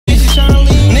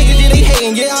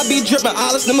I be drippin',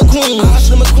 Alice the McQueen.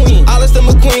 Alice the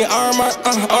McQueen. Armor.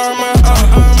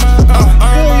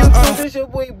 This your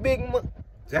boy Big Mug.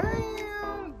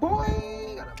 Damn, boy.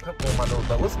 Got a pimple on my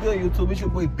nose. What's good, YouTube? It's your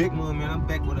boy Big Mug, man. I'm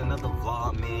back with another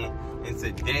vlog, man. And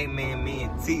today, man, me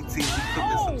and TT, we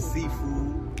cooking some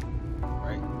seafood.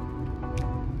 Right?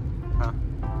 Huh?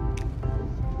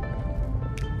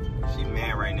 She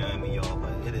mad right now at me, y'all,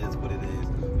 but it is what it is.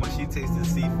 When she tastes the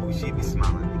seafood, she be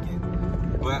smiling again.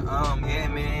 But, yeah,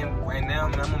 man, right now,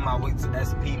 man, I'm on my way to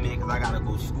SP, man, because I got to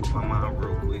go scoop my mom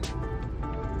real quick.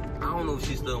 I don't know if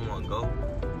she still want to go.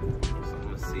 So I'm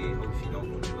going to see. Hope she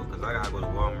don't want to go, because I got to go to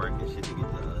Walmart and shit to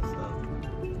get the stuff.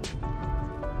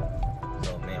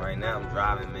 So, man, right now, I'm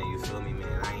driving, man, you feel me,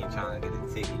 man? I ain't trying to get a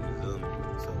ticket, you feel me?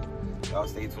 So, y'all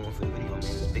stay tuned for the video, man.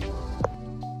 It's big.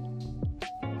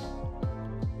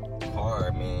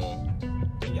 Car, man.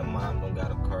 And your mom don't got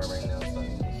a car right now, so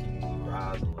she need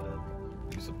rides or whatever.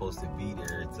 You supposed to be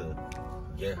there to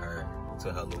get her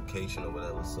to her location or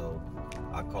whatever. So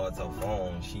I called her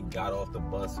phone. She got off the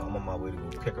bus, so I'm on my way to go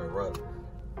pick her up.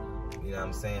 You know what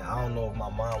I'm saying? I don't know if my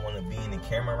mom want to be in the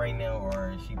camera right now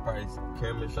or she probably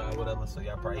camera shy or whatever. So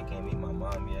y'all probably can't meet my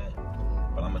mom yet.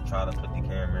 But I'm gonna try to put the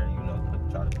camera, you know,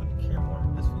 try to put the camera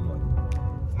on this video.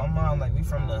 My mom, like, we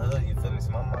from the hood, you feel me? So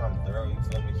my mom thorough, you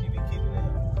feel me? She be keeping it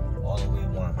all the way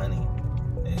 100.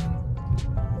 And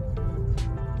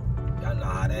y'all know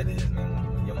how that is,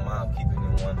 man. When your mom keeping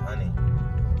it 100.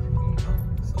 You know?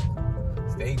 So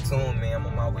stay tuned, man. I'm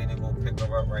on my way to go pick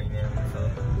her up right now, you feel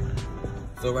me?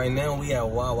 So right now we at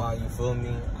Wawa, you feel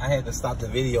me? I had to stop the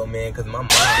video, man, because my mom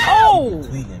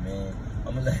tweeting, man.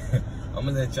 I'm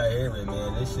gonna let y'all hear it,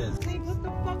 man. This shit's... See, put the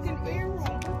fucking air on.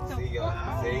 See, y'all.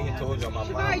 See, he told y'all my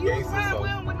mom you gangster, ride so...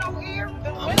 well with no air. You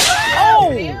feel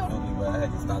me? But I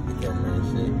had to stop the camera and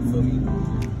shit, you feel me?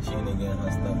 She ain't getting her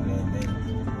stuff, man. Then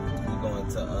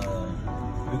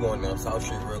we going down South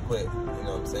Street real quick, you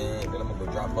know what I'm saying? Then I'm gonna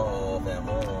go drop her off at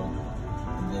home.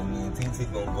 And then me and TT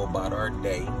gonna go about our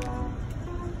day.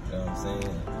 You know what I'm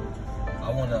saying? I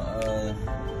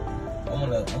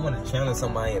wanna challenge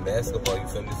somebody in basketball, you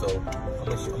feel me? So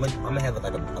I'm gonna have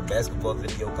like a basketball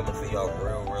video coming for y'all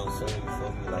real soon, you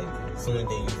feel me? Like sooner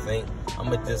than you think.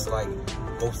 I'ma just like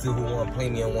go see who wanna play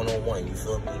me in one-on-one, you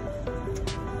feel me?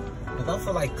 Cause I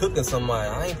feel like cooking somebody.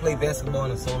 I ain't played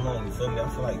basketball in so long, you feel me? I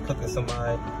feel like cooking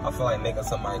somebody. I feel like making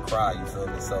somebody cry, you feel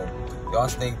me? So y'all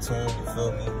stay tuned, you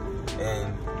feel me?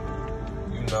 And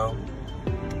you know,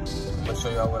 I'm gonna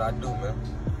show y'all what I do, man.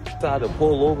 Decided to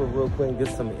pull over real quick and get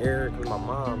some air, cause my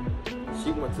mom,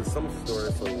 she went to some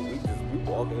store, so we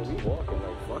walking, like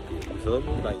fuck it, you feel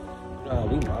me? Like, nah,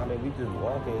 we mobbing, we just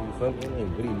walking, you feel me?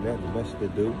 Ain't really nothing much to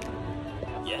do.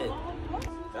 Yeah,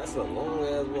 that's a long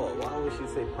ass walk. Why would she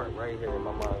say park right here and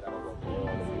my mom gotta walk all the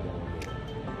way down there?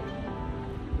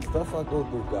 The stuff I go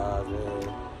through, guys,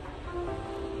 man.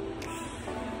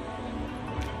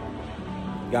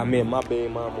 Got me and my baby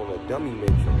mom on a dummy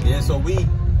mission. Yeah, so we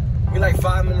like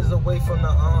 5 minutes away from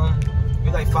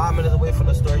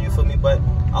the store, you feel me? But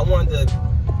I wanted to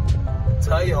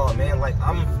tell y'all, man, like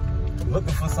I'm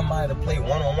looking for somebody to play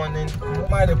one-on-one then. You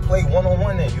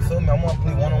feel me? I want to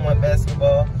play one-on-one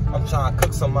basketball. I'm trying to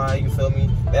cook somebody, you feel me?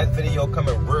 That video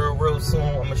coming real soon.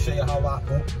 I'm gonna show you how I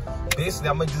hoop. Basically,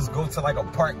 I'm gonna just go to like a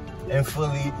park in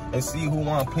Philly and see who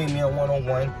wanna play me in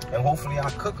one-on-one, and hopefully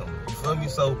I cook them. You feel me?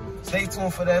 So stay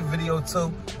tuned for that video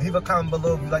too. Leave a comment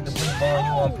below if you like to play ball and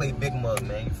you wanna play Big Mug,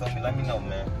 man. You feel me? Let me know,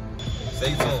 man.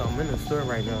 Stay tuned. I'm in the store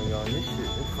right now, y'all. This shit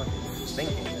is fucking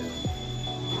stinking, man.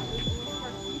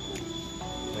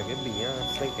 Like it beyond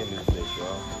stinking this bitch,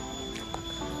 y'all.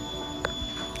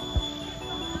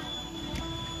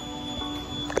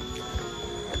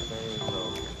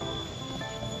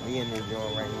 We in this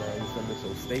joint right now, you feel me? So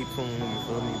stay tuned, you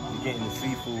feel me? We getting the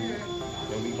seafood,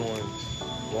 then we go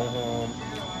home,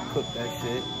 cook that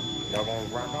shit. Y'all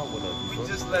gonna rock out with us. We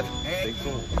just left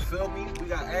everything, you feel me? We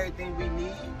got everything we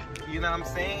need, you know what I'm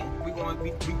saying? We gonna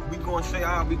show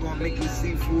y'all, we gonna make this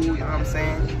seafood, you know what I'm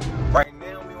saying? Right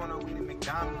now, we on our way to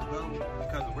McDonald's, though,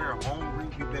 because we're hungry.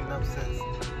 We've been up since,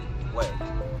 what,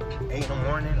 8 in the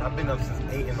morning? I've been up since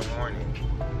 8 in the morning.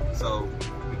 So,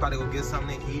 we about to go get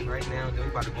something to eat right now. Then we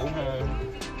about to go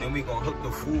home. Then we gonna hook the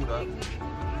food up.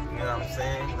 You know what I'm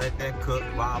saying? Let that cook,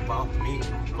 vibe out me,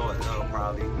 Lord L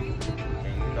probably. And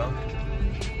you know,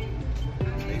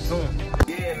 stay tuned.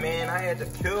 Yeah, man, I had to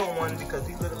kill one because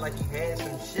he looked like he had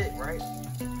some shit, right?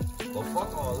 But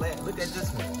fuck all that. Look at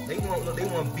this one. They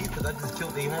want beef because I just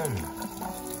killed their homie.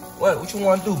 What you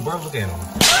want to do, bro? Look at him.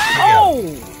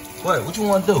 What you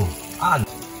want to do?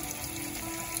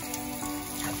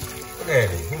 Look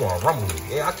at it. He want to rumble me.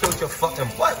 Yeah, I killed your fucking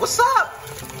butt. What's up?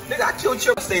 Nigga, I killed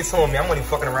your. Stay tuned, man. I'm only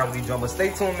fucking around with these drums, but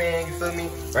stay tuned, man. You feel me?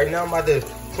 Right now, I'm about to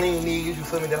clean these. You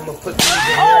feel me? Then I'm gonna put these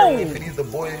in here for these the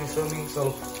boys. You feel me?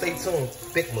 So stay tuned.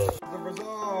 Big love. The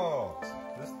results.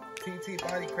 This PT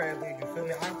body crab leg. You feel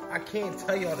me? I can't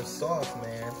tell y'all the sauce,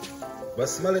 man. But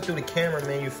smell it through the camera,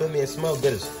 man. You feel me? It smells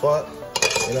good as fuck.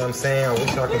 You know what I'm saying? I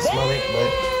wish y'all could smell it,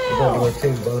 but we're gonna do it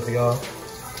too, both of y'all.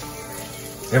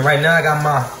 And right now, I got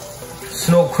my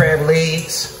snow crab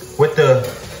legs with the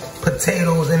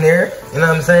potatoes in there, you know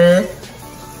what I'm saying?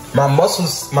 My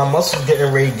muscles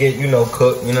getting ready to get, you know,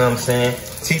 cooked, you know what I'm saying?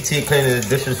 TT cleaning the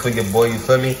dishes for your boy, you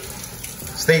feel me?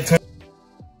 Stay tuned.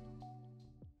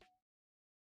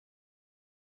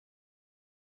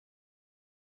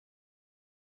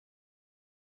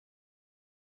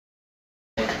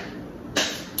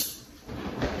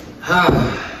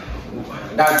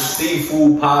 Got the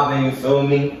seafood popping, you feel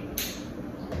me?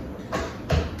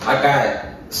 I got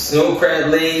snow crab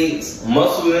legs,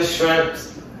 mussels and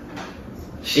shrimps.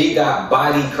 She got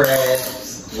body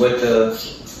crabs with the,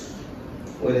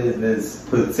 what is this,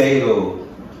 potato.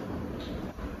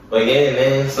 But yeah,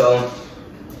 man, so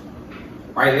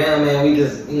right now, man, we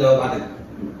just, you know, about to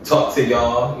talk to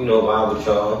y'all, you know, vibe with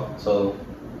y'all. So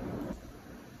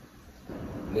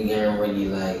we getting ready,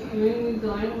 like,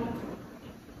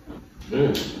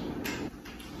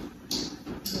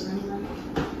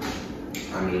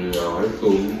 I mean, it's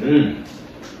cool.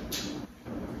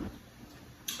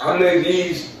 I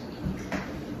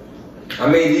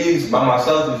made these by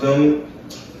myself, you feel me?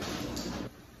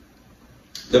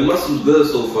 The muscle's good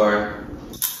so far.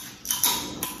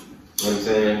 You know what I'm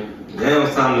saying? Now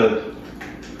it's time to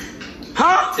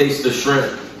taste the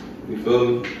shrimp. You feel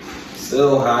me?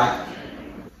 Still hot.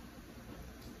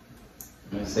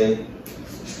 Let's see.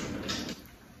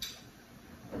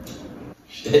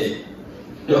 Shit.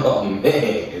 Oh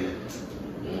man.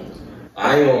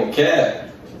 I ain't gonna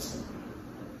cap.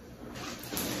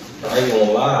 I ain't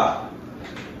gonna lie.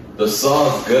 The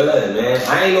sauce good, man.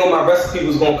 I ain't know my recipe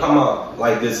was gonna come out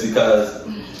like this because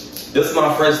this is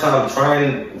my first time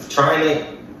trying it.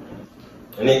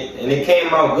 And it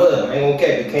came out good. I ain't gonna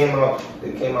cap. It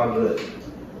came out good.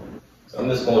 So I'm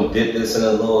just gonna dip this in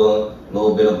a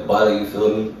little bit of butter, you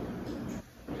feel me?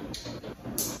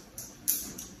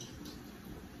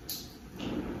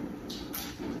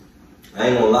 I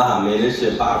ain't gonna lie, man, this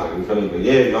shit poppin', you feel me? But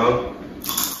yeah, man.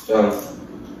 So,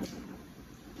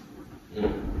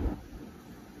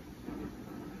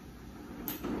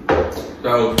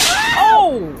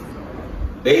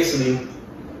 basically,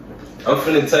 I'm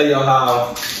finna tell y'all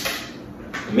how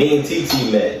me and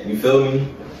TT met, you feel me?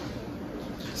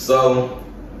 So,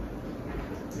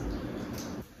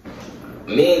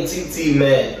 me and TT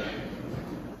met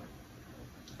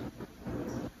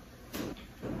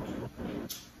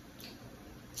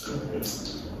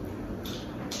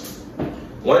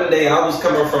one day. I was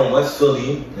coming from West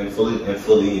Philly, and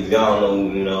Philly, if y'all know,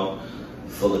 you know,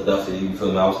 Philadelphia, you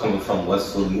feel me? I was coming from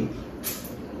West Philly,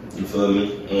 you feel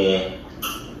me? And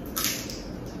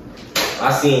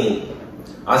I seen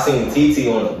TT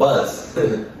on the bus,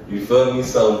 you feel me?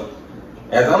 So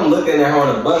as I'm looking at her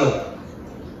on the bus,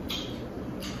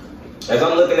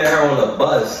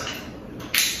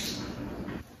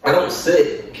 I don't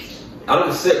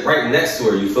sit right next to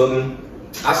her, you feel me?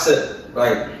 I sit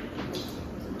like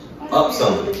up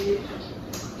something.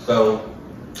 So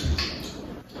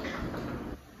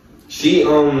she get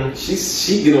on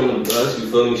the bus, you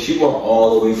feel me? She walked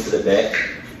all the way to the back.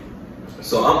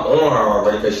 So I'm on her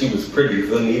already because she was pretty, you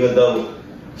feel me? Even though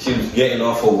she was getting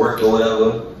off of work or whatever, you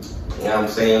know what I'm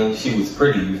saying? She was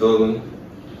pretty, you feel me?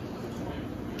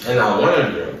 And I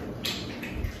wanted her.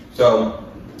 So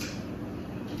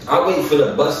I waited for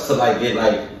the bus to like get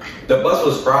like, the bus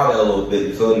was crowded a little bit,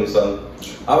 you feel me? So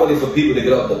I waited for people to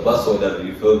get off the bus or whatever,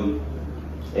 you feel me?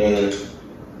 And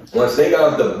once they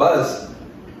got off the bus,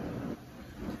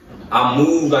 I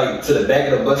moved like to the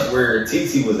back of the bus where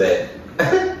TT was at.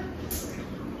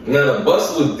 Now the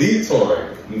bus was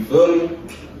detouring, you feel me?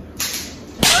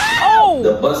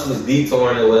 The bus was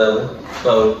detouring or whatever.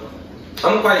 So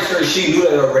I'm quite sure she knew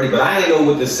that already, but I didn't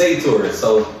know what to say to her.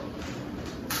 So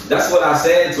that's what I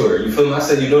said to her, you feel me? I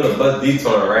said, you know the bus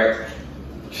detouring, right?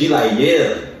 She like,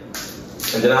 yeah.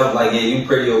 And then I was like, yeah, you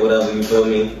pretty or whatever, you feel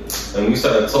me? And we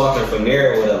started talking from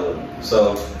there or whatever.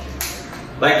 So,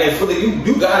 like in Philly,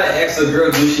 you gotta ask a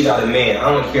girl, do she got a man? I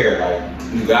don't care, like,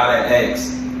 you gotta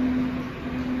ask.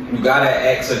 You gotta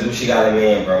ask her, do she got a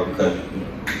man, bro? Because,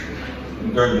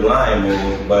 girl, you lying,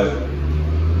 man. But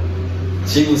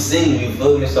she was single, you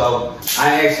feel me? So,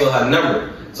 I asked for her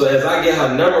number. So, as I get her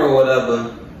number or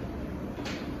whatever,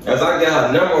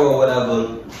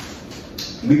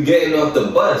 we getting off the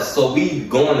bus, so we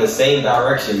going the same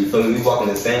direction, you feel me? We walking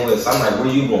the same way. So I'm like,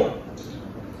 where you going?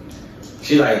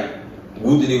 She like,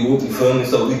 whoop-de-doo whoop, you feel me?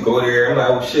 So we go there, I'm like,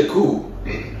 oh shit, cool.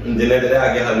 And then after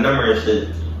that, I get her number and shit.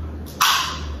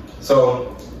 So,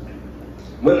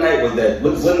 what night was that?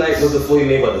 What night was the Floyd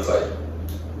Mayweather fight?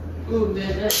 Ooh,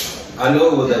 that. I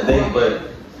know it was that day, but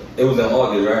it was in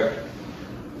August, right?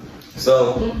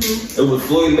 So, it was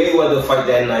Floyd Mayweather fight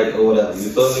that night or whatever, you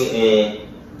feel me? And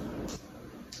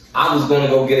I was gonna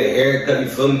go get a haircut, you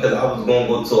feel me? Because I was gonna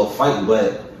go to a fight,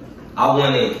 but I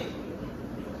wanted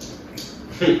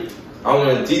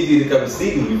Titi to come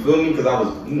see me, you feel me? Because I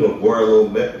was, you know, bored a little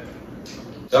bit.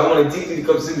 So I wanted Titi to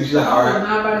come see me. She's like, alright. I'm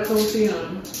not about to come see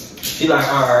him. She like,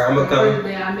 alright, I'm gonna come. First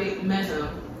day I met him.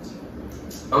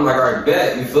 I'm like, alright,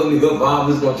 bet, you feel me? Good Bob,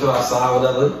 just gonna try outside,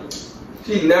 whatever.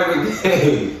 She never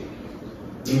came.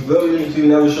 You feel me? She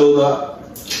never showed up.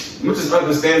 Which is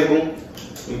understandable.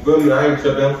 You feel me? I ain't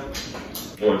tripping.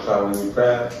 You wanna try with me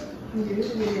crab?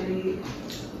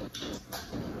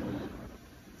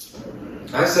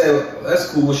 I said, that's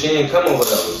cool, she ain't come or whatever,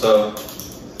 so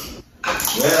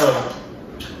now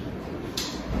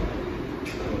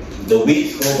the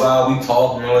weeks go by, we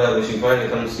talking or whatever, she finally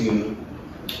come to see me.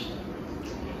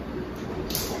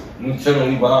 We chilling,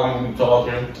 we vibing, we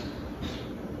talking.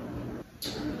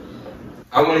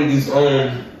 I wanted these what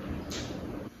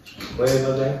is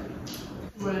that?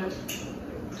 What?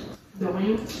 The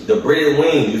wings? The breaded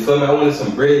wings, you feel me? I wanted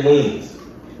some breaded wings.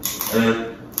 And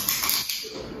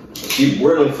she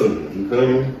brought them to me, you feel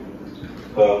me?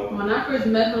 When I first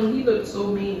met him, he looked so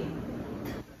mean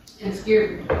and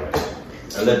scary. I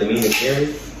let the mean and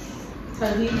scary?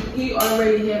 Cause he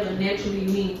already had a naturally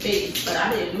mean face, but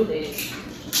I didn't do that.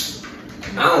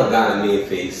 I don't got a mean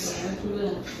face. Yes, you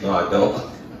will. No, I don't.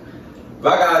 If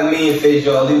I got a mean face,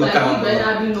 y'all leave a Like, he comment. better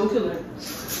not be no killer.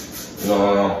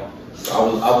 No. I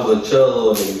was a chill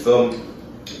little nigga, you feel me?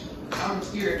 I was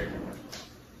scared.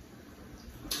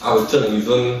 I was chilling, you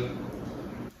feel me?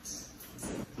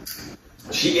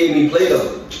 She gave me play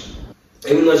though.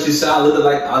 Even though she said I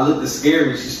looked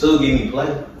scary, she still gave me play.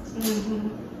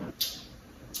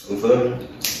 You feel me?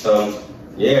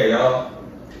 Yeah, y'all.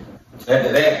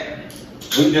 After that,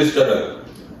 we just started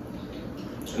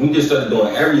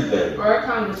doing everything. Our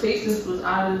conversations was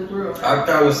out of this world. Our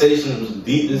conversations was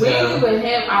deep as We hell. didn't even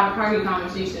have out of pocket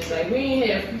conversations. Like, we ain't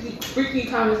have freaky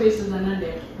conversations or none of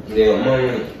that. Yeah,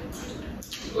 man.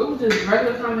 It was just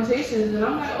regular conversations, and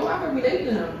I'm like, oh, I could relate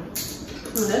to him.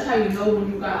 So that's how you know when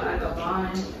you got like a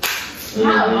line.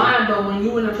 Not a line, but when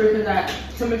you and a person got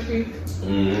chemistry,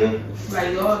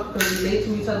 like y'all could relate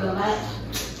to each other a lot.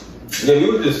 Yeah, we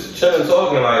were just chilling,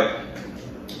 talking, like.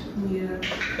 Yeah.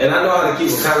 And I know how to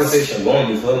keep a conversation going,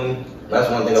 you feel me? That's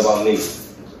one thing about me.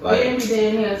 Like, We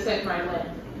didn't have sex right away.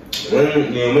 we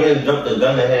didn't jump the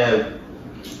gun to have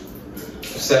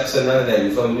sex or none of that,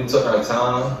 you feel me? We took our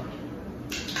time.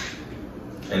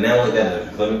 And now look at it,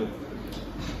 you feel me?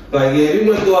 Like, yeah, we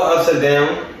went through our ups and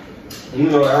downs. You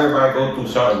know, everybody go through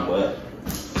something, but.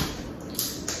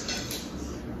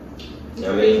 You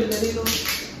know what I mean?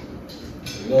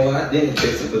 No, I didn't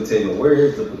taste the potato. Where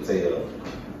is the potato?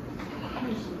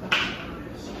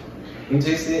 You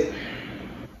taste it?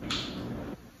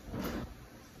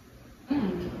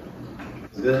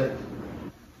 It's good.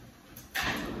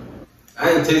 I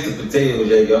ain't taste the potatoes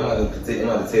yet, yo. I'm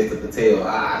about to taste the potato.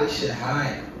 Ah, this shit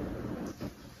high.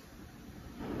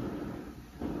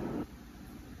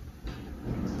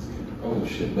 Oh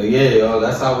shit. But yeah, yo,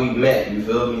 that's how we met. You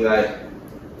feel me? Like,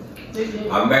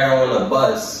 I met her on a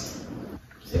bus.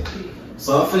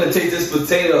 So I'm finna take this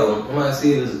potato. I'm gonna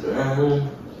see this.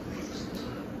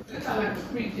 That's how like a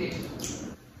sweet dish.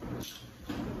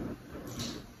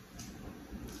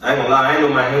 I ain't gonna lie, I ain't know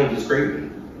my hand was scraping.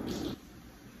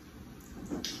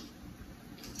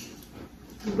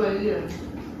 But yeah,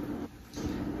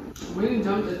 we ain't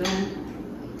jumped the gun.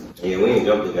 Yeah, we ain't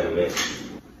jumped the gun, man.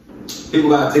 People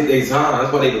gotta take their time.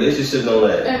 That's why their relationship don't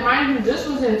last. And mind you, this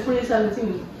was in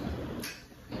 2017.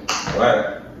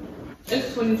 Right.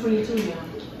 It's 2022 now.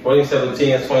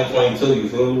 2017 and 2022, you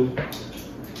feel me?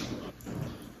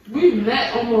 We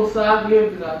met almost 5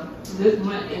 years ago. This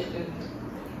month is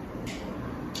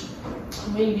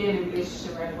we ain't getting in a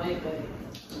relationship right away, but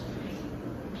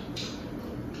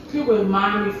he was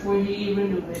mine before he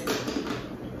even knew it.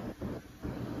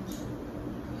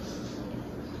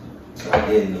 I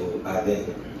didn't know. I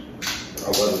didn't. I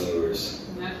wasn't yours.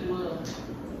 And that's love.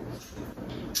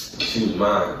 She was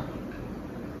mine.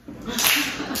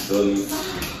 Feel me?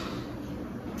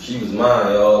 She was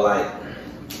mine, y'all. Like,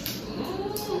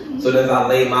 so as I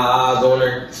laid my eyes on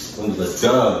her, it was a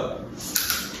dub.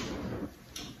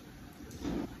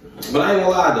 But I ain't gonna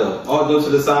lie though. All jokes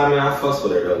to the side, man, I fucks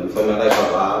with her though. You feel me? I like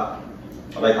her vibe.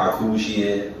 I like how cool she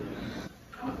is.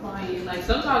 I'm fine. Like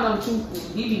sometimes I'm too cool.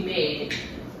 He be mad.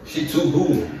 She too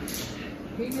cool.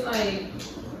 He be like,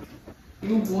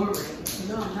 you boring.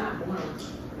 No, I'm not boring.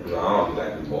 No, I don't be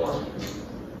like you boring.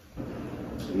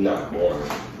 You're not boring.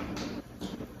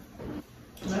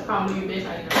 That's how me and bitch I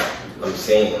know. I'm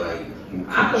saying like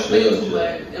I can play too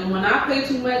much. And when I play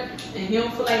too much and he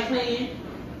don't feel like playing,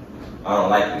 I don't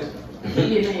like it.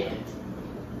 he get mad.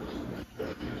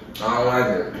 I don't like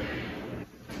it.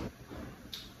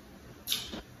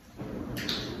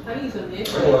 I need some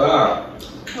necklace. Oh wow.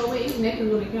 Oh wait, his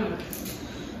necklace on the camera.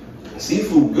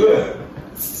 Seafood good.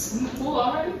 You full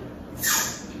already?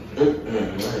 I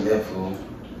ain't that full.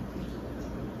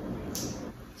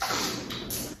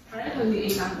 That's because we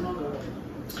ate not too long ago.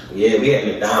 Yeah, we had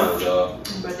McDonald's, y'all.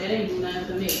 But that ain't do nothing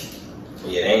for me.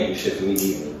 Yeah, they ain't do shit for me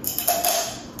either.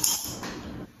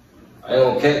 I ain't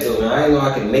gonna catch though, man. I ain't know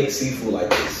I can make seafood like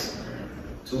this.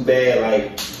 Too bad,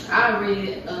 like. I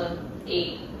rated 8.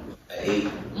 An 8.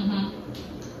 Mm-hmm.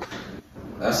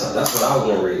 That's what I was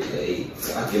gonna rate it, an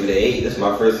 8. I give it an 8. This is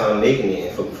my first time making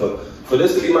it. For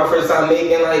this to be my first time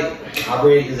making, like, I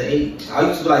rate it as an 8. I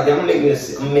used to be like, yeah, I'm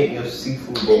making a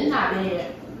seafood bowl. It's not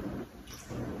bad.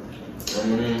 It's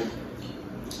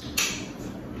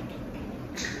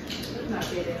not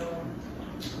bad at all.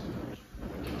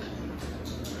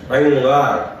 I ain't gonna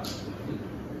lie.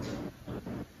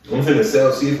 I'm finna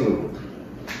sell seafood.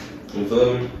 You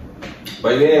feel me?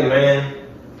 But yeah, man.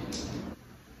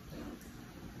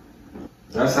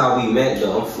 That's how we met,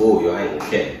 though. I'm full, yo. I ain't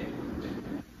gonna care.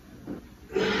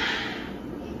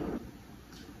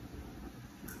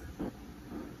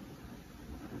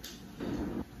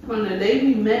 From the day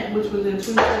we met, which was in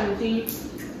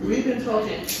 2017, we've been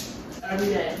talking every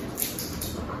day.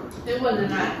 It wasn't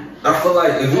that. I feel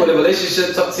like if you're in a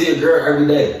relationship, talk to your girl every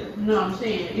day. No, I'm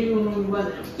saying, even when we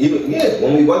wasn't.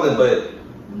 When we wasn't, but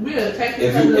We were texting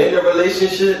if you're in a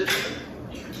relationship,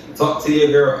 talk to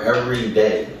your girl every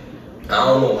day. I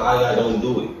don't know how y'all don't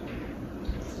do it.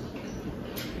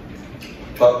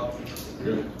 Fuck.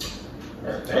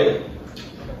 Damn.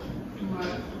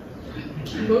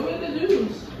 Go get the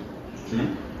juice.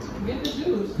 Get the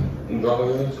juice. You drunk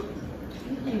with this?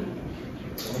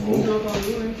 You know about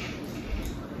yours.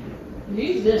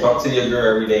 He's good. Talk to your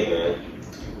girl every day, man.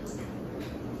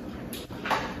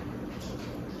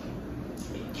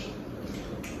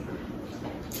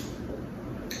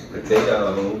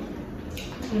 Potato.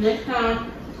 Next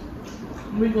time,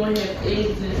 we're going to have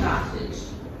eggs and sausage.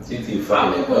 TT I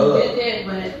fucking was going to get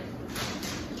that,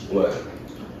 but What?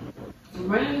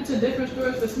 running into different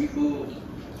stores for seafood.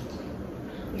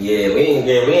 Yeah, we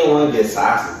ain't want to get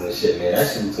sausage and shit, man.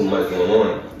 That shit too much going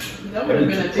on. That would have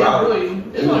been a big for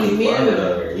you. It's only me and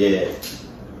her. Yeah.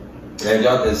 And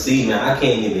y'all can see, man, I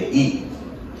can't even eat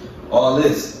all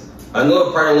this. I know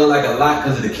it probably look like a lot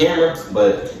because of the camera,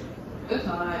 but it's a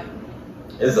lot.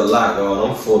 It's a lot, girl.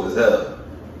 I'm full as hell.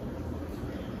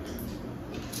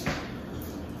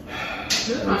 This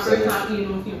is my first time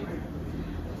eating on camera.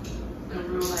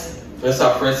 In real life. It's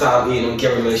our first time eating on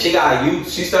camera, man. She got you.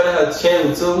 She started her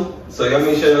channel too. So y'all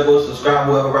make sure to go subscribe.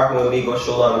 Whoever rocking with me, go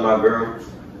show love to my girl.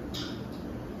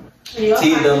 T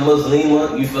the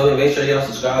Muslima, you feel me? Make sure y'all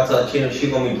subscribe to her channel.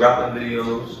 She gonna be dropping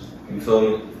videos. You feel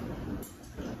me?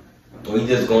 We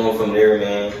just going from there,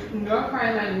 man. Y'all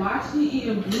probably like, why she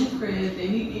eating blue crabs and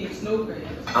he eating snow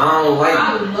crabs? I don't like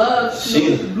I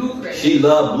love blue crabs. She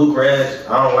love blue crabs.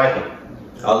 I don't like them.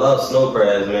 I love snow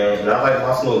crabs, man. And I like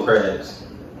my snow crabs.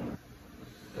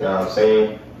 You know what I'm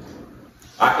saying?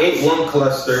 I ate one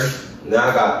cluster. Now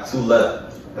I got 2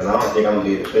 left. And I don't think I'm gonna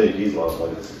be able to finish these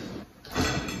motherfuckers.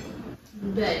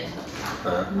 Dang.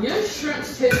 Your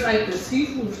shrimps taste like the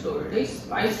seafood store. They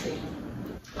spicy.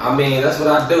 I mean, that's what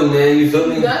I do, man. You feel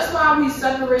me? That's why we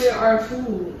separated our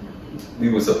food. We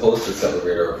were supposed to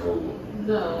separate our food.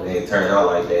 No. It didn't turn out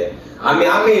like that. I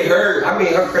made her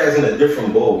crabs in a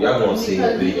different bowl. Y'all gonna see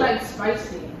it. Because we like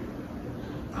spicy.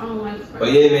 I don't like spicy.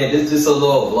 But yeah, man, this is just a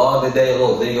little vlog today, a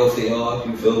little video for y'all.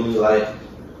 You feel me? Like,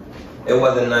 it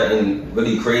wasn't nothing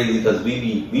really crazy because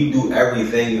we do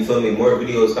everything. You feel me? More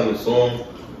videos coming soon.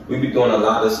 We be doing a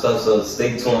lot of stuff, so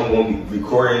stay tuned. I'm gonna be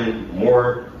recording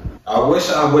more. I wish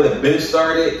I would have been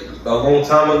started a long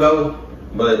time ago,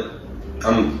 but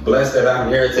I'm blessed that I'm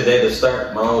here today to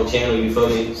start my own channel, you feel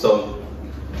me? So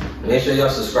make sure y'all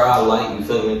subscribe, like, you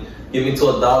feel me? Get me to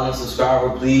 1,000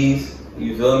 subscribers, please.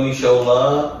 You feel me? Show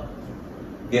love.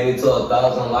 Get me to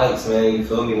 1,000 likes, man. You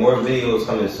feel me? More videos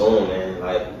coming soon, man.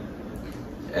 Like,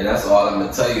 and that's all I'm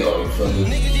gonna tell y'all, you feel me?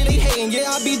 Niggas, yeah, they hating,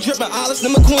 yeah, I be dripping. Alice, the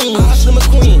McQueen. Alice, the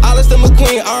McQueen. Alice, the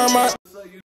McQueen. RMR.